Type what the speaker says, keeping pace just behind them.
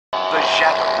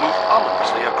shadow move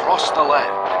ominously across the land,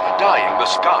 dyeing the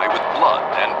sky with blood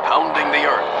and pounding the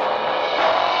earth.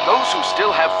 Those who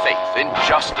still have faith in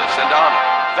justice and honor,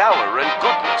 valor and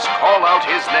goodness call out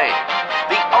his name.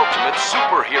 The ultimate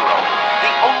superhero,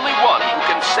 the only one who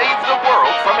can save the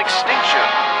world from extinction.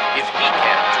 If he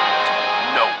can't do it,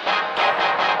 no one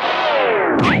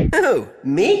can. Oh,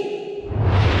 me?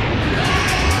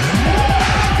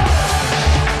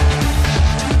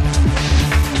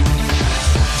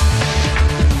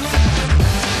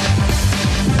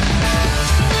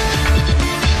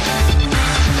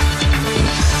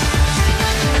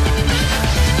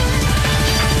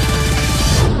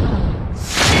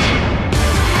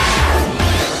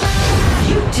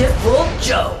 Viewtiful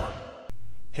Joe.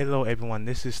 Hello everyone,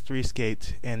 this is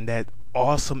 3Skate, and that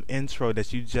awesome intro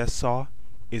that you just saw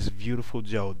is Viewtiful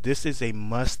Joe. This is a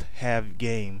must-have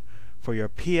game for your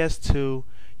PS2,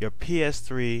 your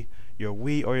PS3, your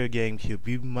Wii, or your GameCube.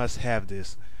 You must have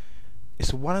this.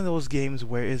 It's one of those games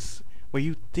where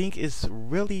you think it's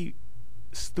really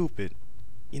stupid.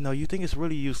 You know, you think it's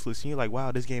really useless, and you're like,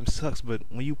 wow, this game sucks. But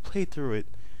when you play through it,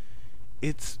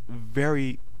 it's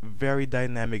very, very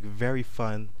dynamic, very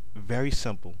fun, very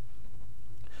simple.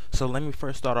 So let me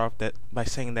first start off by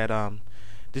saying that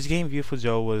this game Viewtiful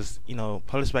Joe was,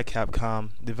 published by Capcom,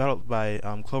 developed by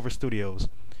Clover Studios.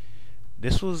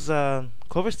 This was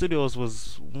Clover Studios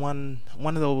was one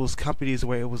of those companies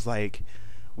where it was like,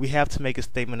 we have to make a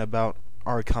statement about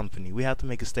our company. We have to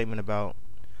make a statement about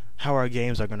how our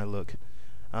games are going to look.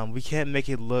 We can't make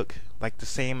it look like the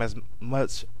same as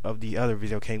much of the other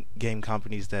video game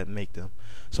companies that make them.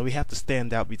 So we have to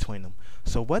stand out between them.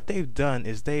 So what they've done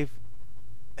is they've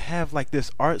have like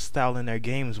this art style in their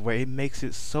games where it makes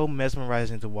it so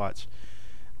mesmerizing to watch.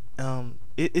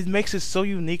 It makes it so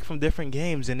unique from different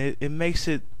games, and it makes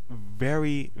it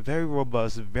very, very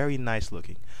robust, very nice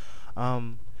looking.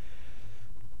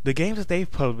 The games that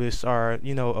they've published are,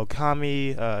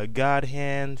 Okami, God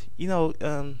Hand,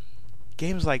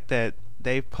 games like that.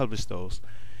 They've published those,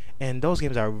 and those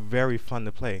games are very fun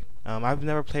to play. I've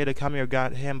never played Okami or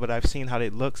God Hand, but I've seen how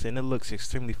it looks, and it looks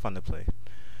extremely fun to play.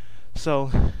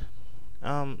 So,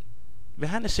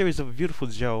 behind the series of Viewtiful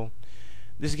Joe,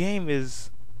 this game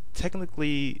is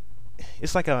technically,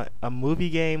 it's like a movie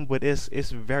game, but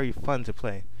it's very fun to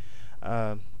play.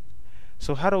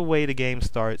 So how the way the game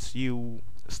starts, you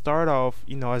start off,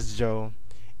 as Joe,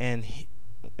 and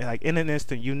like in an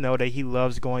instant, you know that he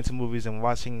loves going to movies and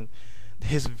watching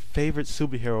his favorite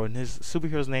superhero, and his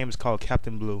superhero's name is called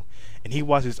Captain Blue, and he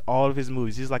watches all of his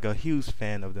movies. He's like a huge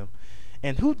fan of them.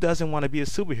 And who doesn't want to be a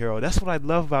superhero? That's what I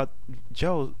love about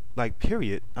Joe, like,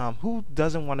 period. Who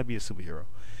doesn't want to be a superhero?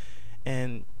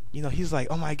 And, he's like,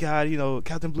 oh my God,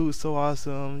 Captain Blue is so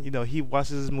awesome. He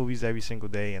watches his movies every single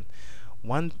day. And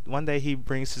one day he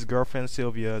brings his girlfriend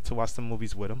Sylvia to watch the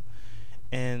movies with him.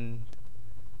 And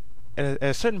at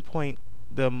a certain point,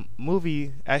 the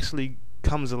movie actually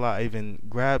comes alive and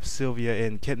grabs Sylvia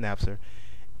and kidnaps her.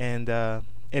 And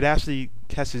it actually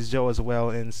catches Joe as well,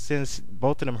 and sends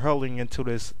both of them hurling into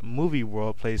this movie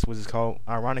world place, which is called,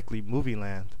 ironically, Movie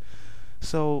Land.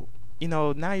 So,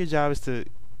 now your job is to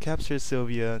capture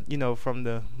Sylvia, from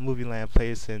the Movie Land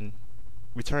place and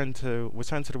return to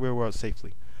the real world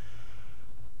safely.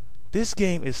 This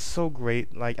game is so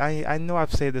great. Like, I know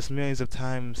I've said this millions of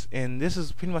times, and this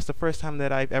is pretty much the first time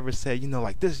that I've ever said,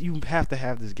 like this, you have to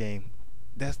have this game.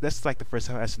 That's like the first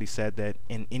time I actually said that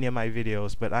in any of my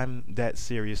videos, but I'm that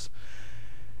serious.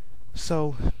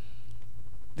 So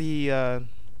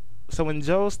so when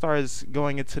Joe starts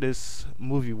going into this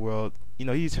movie world,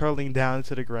 he's hurling down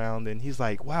to the ground, and he's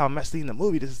like, wow, I'm actually in the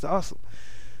movie, this is awesome.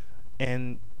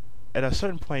 And at a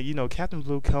certain point, Captain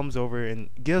Blue comes over and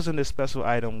gives him this special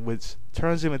item, which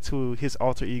turns him into his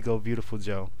alter ego, Viewtiful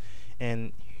Joe.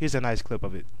 And here's a nice clip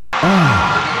of it.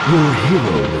 Your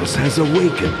hero-ness has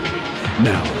awakened.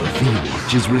 Now the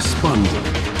V-Watch is responding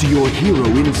to your hero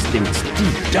instincts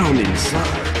deep down inside.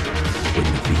 When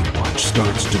the V-Watch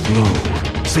starts to glow,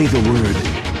 say the word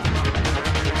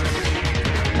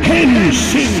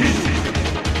Henshin!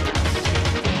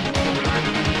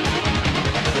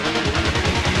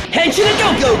 Henshin and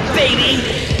don't go,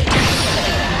 baby!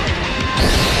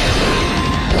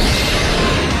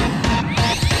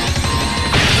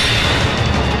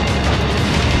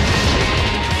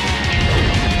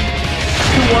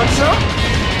 Want some?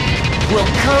 We'll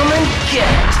come and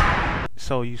get it.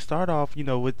 So you start off,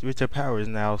 with your powers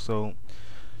now. So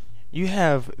you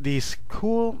have these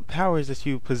cool powers that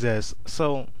you possess.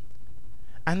 So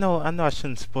I know I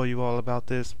shouldn't spoil you all about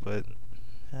this, but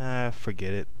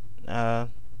forget it. I'll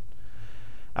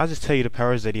just tell you the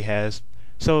powers that he has.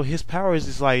 So his powers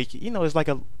is like, it's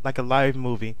like a live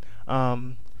movie.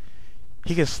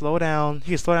 He can slow down.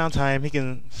 He can slow down time. He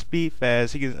can speed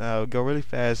fast. He can go really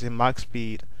fast in Mach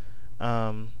speed.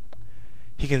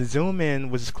 He can zoom in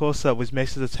with his close up, which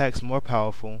makes his attacks more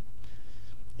powerful.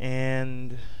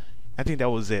 And I think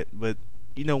that was it. But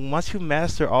once you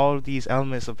master all of these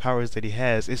elements of powers that he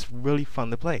has, it's really fun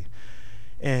to play.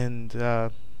 And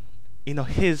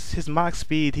his Mach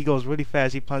speed, he goes really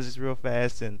fast. He punches real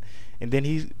fast, and then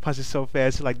he punches so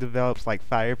fast he like develops like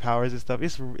fire powers and stuff.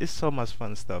 It's so much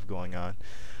fun stuff going on.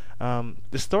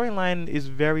 The storyline is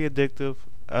very addictive.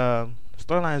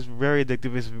 It's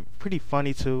pretty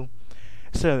funny too.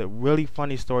 It's a really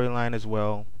funny storyline as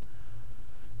well.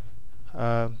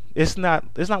 It's not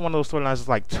one of those storylines that's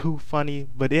like too funny,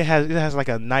 but it has like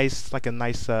a nice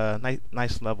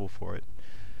level for it.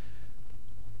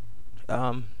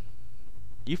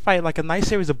 You fight like a nice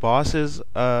series of bosses.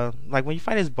 Like when you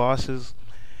fight his bosses,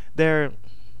 they're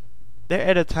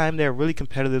at a time they're really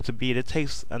competitive to beat. It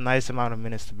takes a nice amount of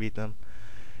minutes to beat them.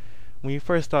 When you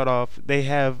first start off, they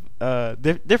have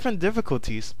different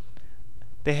difficulties.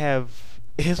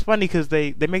 It's funny because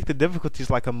they make the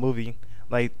difficulties like a movie.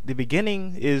 Like the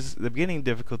beginning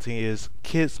difficulty is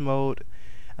kids mode.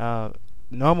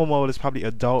 Normal mode is probably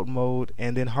adult mode,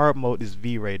 and then hard mode is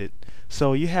V-rated.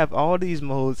 So you have all these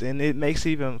modes, and it makes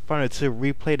it even funner to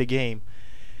replay the game.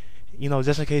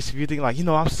 Just in case if you think like,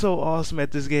 I'm so awesome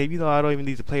at this game, I don't even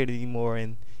need to play it anymore,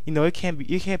 and it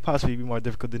can't possibly be more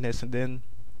difficult than this. And then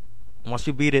once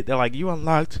you beat it, they're like, you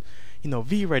unlocked,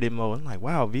 V-rated mode. I'm like,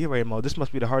 wow, V-rated mode. This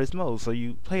must be the hardest mode. So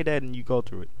you play that and you go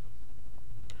through it.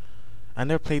 I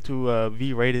never played through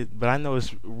V-rated, but I know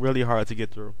it's really hard to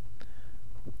get through.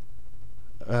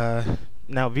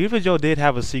 Now, Viewtiful Joe did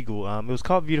have a sequel. It was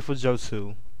called Viewtiful Joe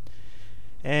 2.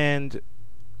 And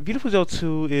Viewtiful Joe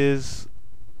 2 is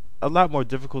a lot more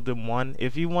difficult than 1.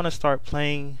 If you want to start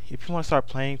playing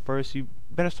first, you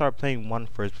better start playing 1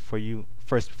 first before you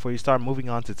start moving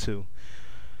on to 2.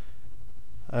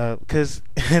 Because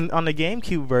on the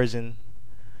GameCube version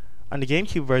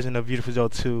of Viewtiful Joe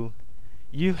 2,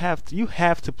 you have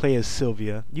to play as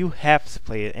Sylvia. You have to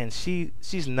play it, and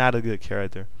she's not a good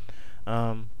character.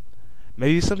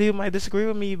 Maybe some people might disagree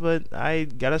with me, but I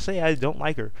gotta say I don't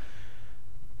like her.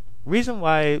 Reason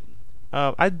why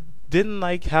I didn't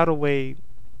like how the way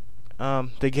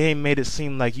the game made it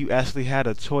seem like you actually had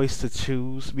a choice to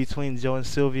choose between Joe and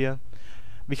Sylvia,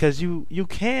 because you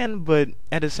can, but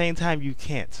at the same time you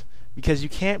can't, because you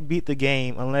can't beat the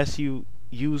game unless you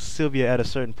use Sylvia at a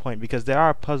certain point, because there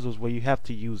are puzzles where you have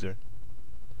to use her.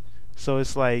 So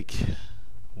it's like,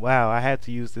 wow, I had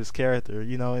to use this character,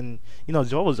 and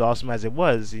Joel was awesome as it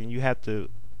was, and you have to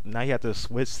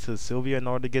switch to Sylvia in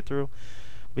order to get through.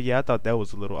 But yeah, I thought that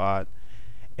was a little odd.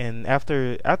 And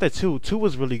after 2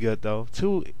 was really good though.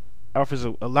 2 offers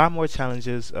a lot more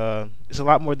challenges. It's a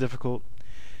lot more difficult.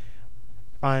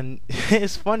 And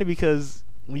it's funny because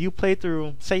when you play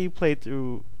through, say you play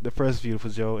through the first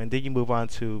Viewtiful Joe, and then you move on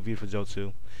to Viewtiful Joe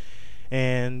 2,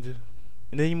 and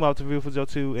then you move up to Viewtiful Joe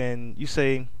 2, and you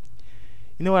say,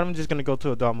 you know what, I'm just going to go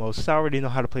to adult mode, since I already know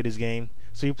how to play this game.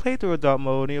 So you play through adult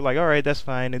mode, and you're like, alright, that's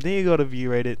fine. And then you go to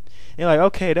V-rated, and you're like,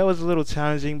 okay, that was a little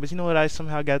challenging, but you know what, I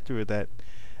somehow got through with that.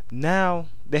 Now,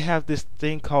 they have this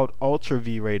thing called Ultra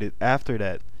V-rated after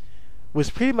that,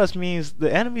 which pretty much means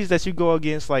the enemies that you go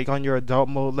against, like on your adult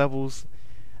mode levels,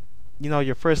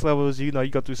 your first levels, you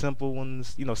go through simple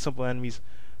ones, simple enemies.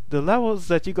 The levels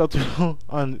that you go through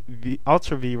on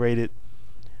Ultra V-rated,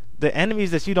 the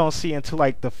enemies that you don't see until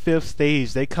like the 5th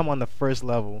stage, they come on the first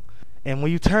level. And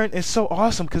when you turn, it's so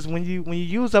awesome because when you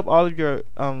use up all of your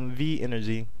V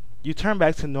energy, you turn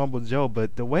back to normal Joe.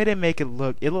 But the way they make it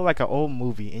look like an old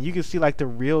movie, and you can see like the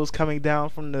reels coming down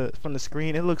from the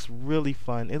screen. It looks really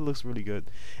fun. It looks really good.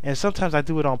 And sometimes I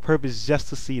do it on purpose just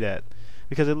to see that,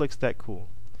 because it looks that cool.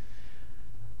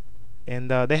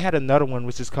 And they had another one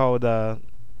which is called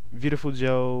Viewtiful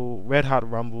Joe Red Hot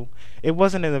Rumble. It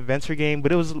wasn't an adventure game,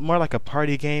 but it was more like a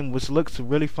party game, which looks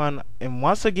really fun. And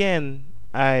once again,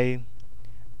 I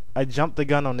jumped the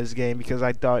gun on this game because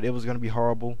I thought it was going to be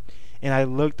horrible. And I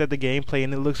looked at the gameplay,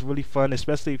 and it looks really fun,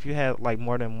 especially if you had like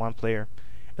more than one player.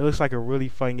 It looks like a really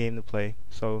fun game to play.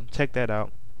 So check that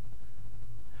out.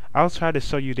 I'll try to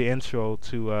show you the intro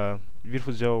to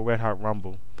Viewtiful Joe Red Hot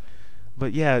Rumble.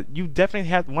 But yeah, you definitely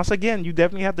have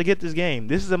to get this game.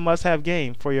 This is a must-have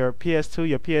game for your PS2,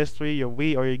 your PS3, your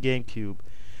Wii, or your GameCube.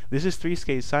 This is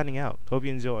 3Skate signing out. Hope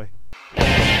you enjoy.